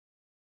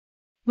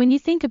When you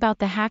think about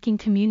the hacking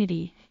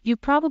community, you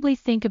probably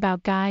think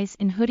about guys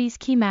in hoodies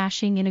key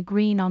mashing in a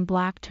green on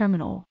black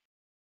terminal.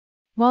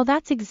 Well,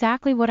 that's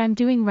exactly what I'm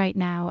doing right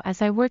now as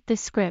I work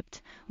this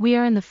script. We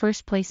are in the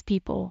first place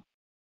people.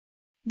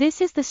 This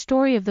is the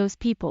story of those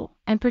people,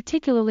 and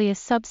particularly a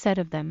subset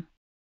of them.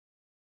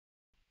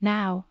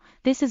 Now,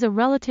 this is a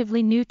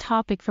relatively new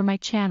topic for my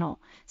channel,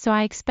 so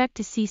I expect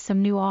to see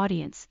some new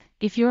audience.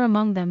 If you're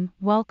among them,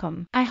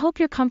 welcome. I hope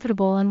you're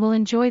comfortable and will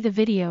enjoy the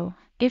video.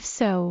 If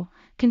so,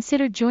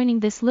 consider joining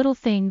this little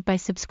thing by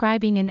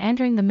subscribing and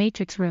entering the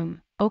Matrix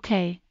room.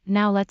 Okay,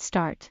 now let's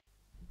start.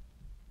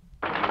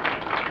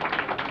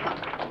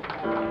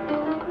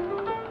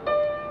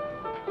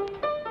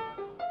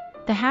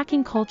 The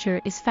hacking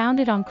culture is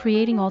founded on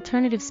creating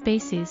alternative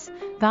spaces,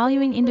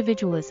 valuing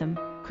individualism,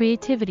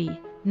 creativity,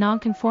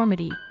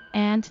 nonconformity,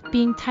 and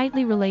being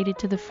tightly related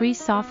to the free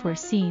software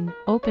scene,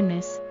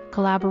 openness,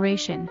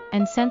 collaboration,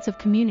 and sense of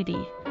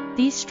community.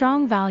 These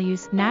strong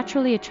values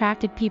naturally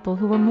attracted people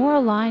who were more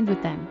aligned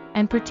with them,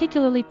 and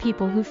particularly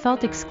people who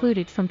felt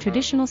excluded from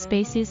traditional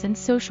spaces and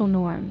social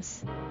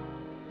norms.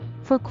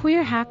 For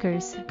queer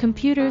hackers,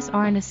 computers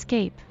are an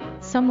escape,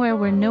 somewhere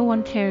where no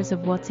one cares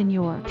of what's in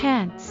your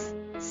pants.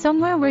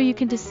 Somewhere where you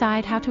can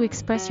decide how to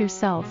express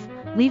yourself,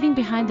 leaving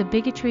behind the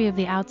bigotry of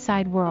the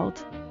outside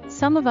world.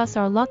 Some of us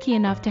are lucky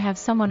enough to have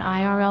someone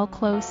IRL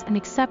close and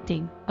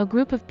accepting, a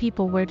group of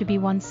people where to be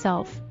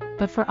oneself,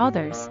 but for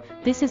others,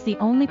 this is the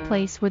only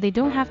place where they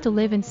don't have to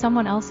live in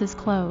someone else's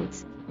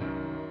clothes.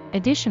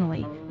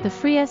 Additionally, the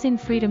free as in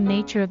freedom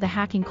nature of the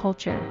hacking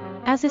culture,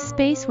 as a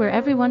space where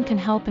everyone can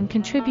help and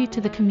contribute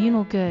to the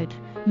communal good,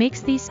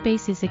 makes these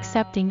spaces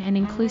accepting and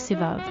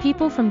inclusive of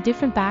people from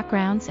different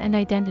backgrounds and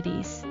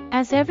identities.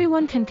 As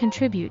everyone can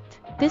contribute,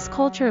 this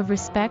culture of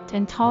respect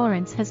and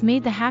tolerance has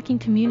made the hacking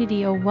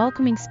community a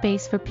welcoming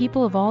space for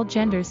people of all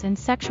genders and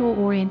sexual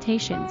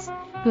orientations,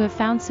 who have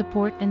found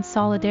support and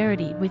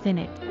solidarity within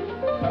it.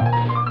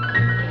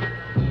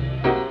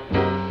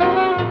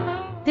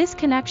 This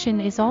connection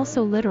is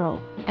also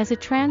literal, as a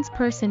trans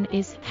person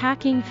is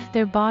hacking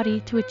their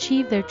body to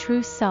achieve their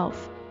true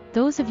self.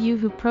 Those of you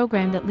who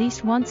programmed at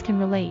least once can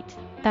relate.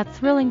 That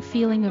thrilling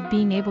feeling of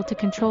being able to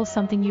control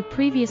something you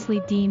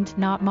previously deemed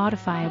not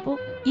modifiable,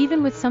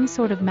 even with some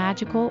sort of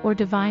magical or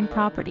divine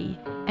property,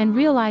 and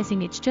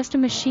realizing it's just a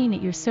machine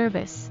at your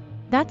service.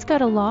 That's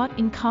got a lot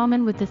in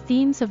common with the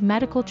themes of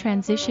medical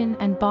transition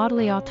and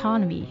bodily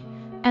autonomy,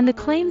 and the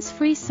claims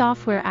free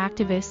software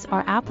activists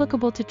are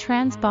applicable to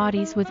trans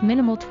bodies with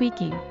minimal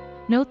tweaking.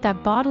 Note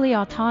that bodily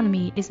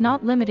autonomy is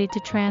not limited to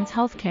trans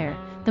healthcare.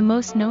 The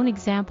most known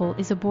example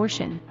is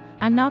abortion.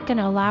 I'm not going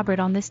to elaborate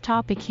on this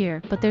topic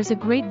here, but there's a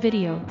great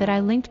video that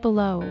I linked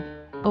below.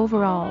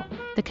 Overall,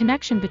 the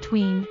connection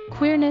between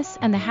queerness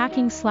and the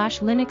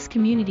hacking/Linux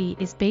community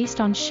is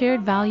based on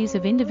shared values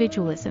of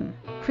individualism,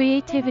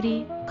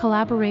 creativity,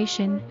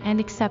 collaboration, and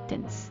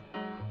acceptance.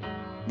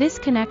 This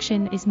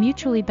connection is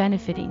mutually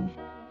benefiting.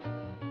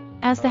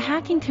 As the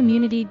hacking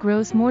community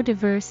grows more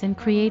diverse and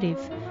creative,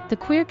 the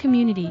queer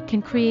community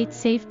can create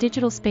safe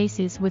digital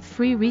spaces with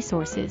free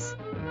resources.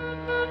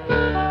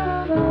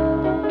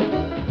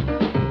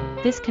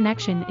 This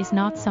connection is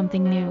not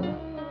something new.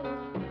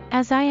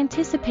 As I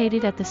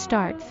anticipated at the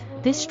start,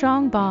 this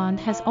strong bond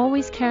has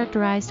always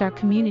characterized our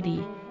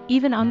community,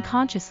 even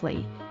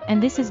unconsciously,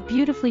 and this is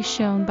beautifully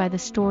shown by the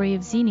story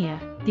of Xenia,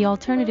 the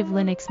alternative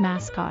Linux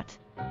mascot.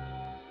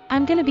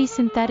 I'm gonna be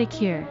synthetic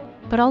here,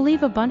 but I'll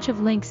leave a bunch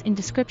of links in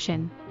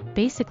description.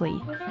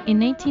 Basically, in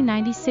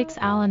 1996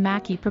 Alan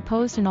Mackey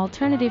proposed an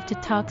alternative to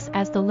Tux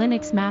as the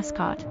Linux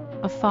mascot,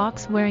 a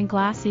fox wearing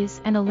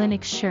glasses and a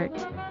Linux shirt.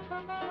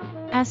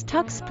 As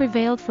Tux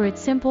prevailed for its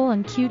simple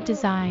and cute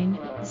design,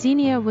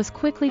 Xenia was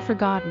quickly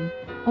forgotten,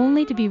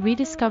 only to be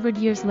rediscovered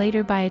years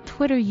later by a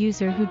Twitter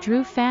user who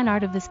drew fan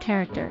art of this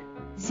character.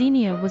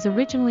 Xenia was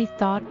originally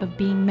thought of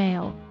being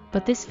male,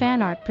 but this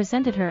fan art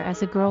presented her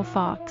as a girl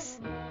fox.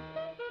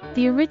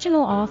 The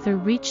original author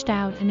reached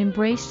out and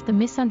embraced the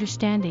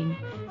misunderstanding,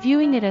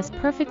 viewing it as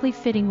perfectly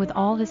fitting with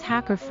all his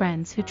hacker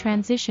friends who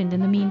transitioned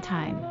in the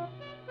meantime.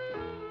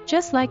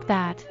 Just like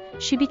that,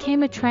 she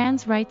became a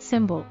trans rights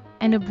symbol,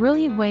 and a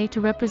brilliant way to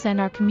represent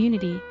our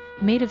community,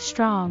 made of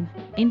strong,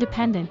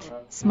 independent,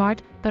 smart,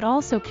 but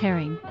also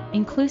caring,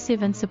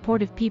 inclusive and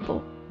supportive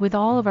people, with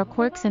all of our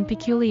quirks and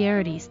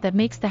peculiarities that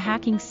makes the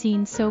hacking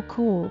scene so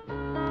cool.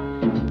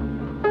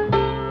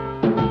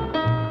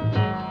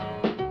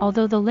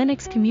 Although the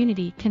Linux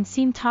community can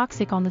seem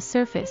toxic on the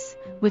surface,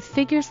 with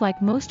figures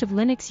like most of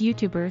Linux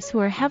YouTubers who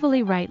are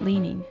heavily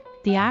right-leaning,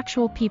 the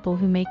actual people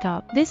who make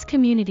up this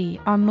community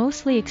are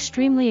mostly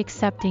extremely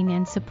accepting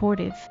and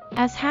supportive,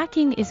 as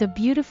hacking is a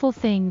beautiful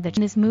thing that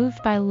is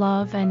moved by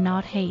love and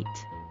not hate.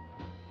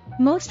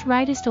 Most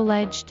rightist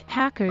alleged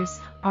hackers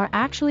are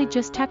actually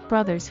just tech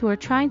brothers who are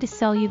trying to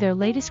sell you their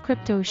latest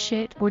crypto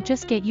shit or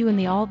just get you in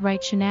the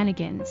alt-right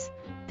shenanigans.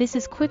 This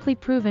is quickly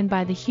proven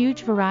by the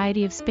huge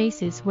variety of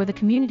spaces where the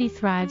community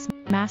thrives: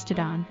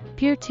 Mastodon,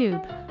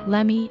 PeerTube,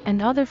 Lemmy,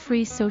 and other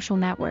free social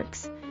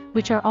networks,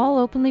 which are all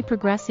openly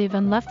progressive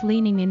and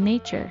left-leaning in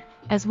nature,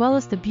 as well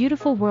as the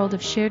beautiful world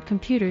of shared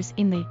computers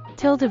in the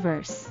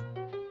tildeverse,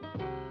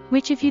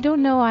 which if you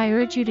don't know I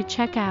urge you to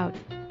check out,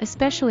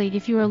 especially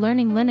if you are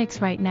learning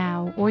Linux right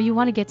now or you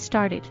want to get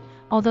started,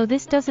 although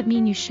this doesn't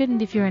mean you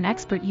shouldn't if you're an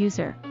expert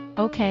user.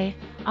 Okay,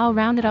 I'll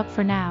round it up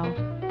for now,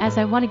 as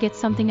I want to get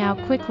something out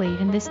quickly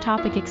and this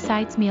topic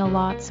excites me a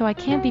lot so I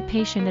can't be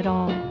patient at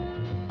all.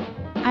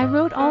 I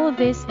wrote all of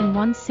this in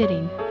one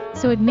sitting,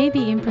 so it may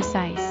be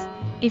imprecise.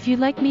 If you'd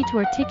like me to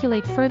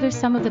articulate further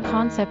some of the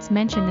concepts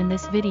mentioned in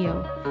this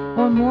video,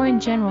 or more in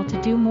general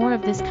to do more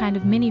of this kind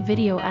of mini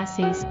video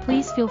essays,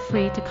 please feel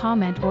free to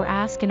comment or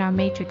ask in our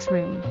matrix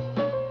room.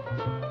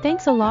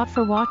 Thanks a lot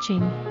for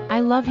watching. I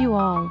love you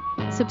all.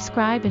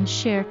 Subscribe and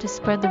share to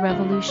spread the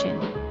revolution.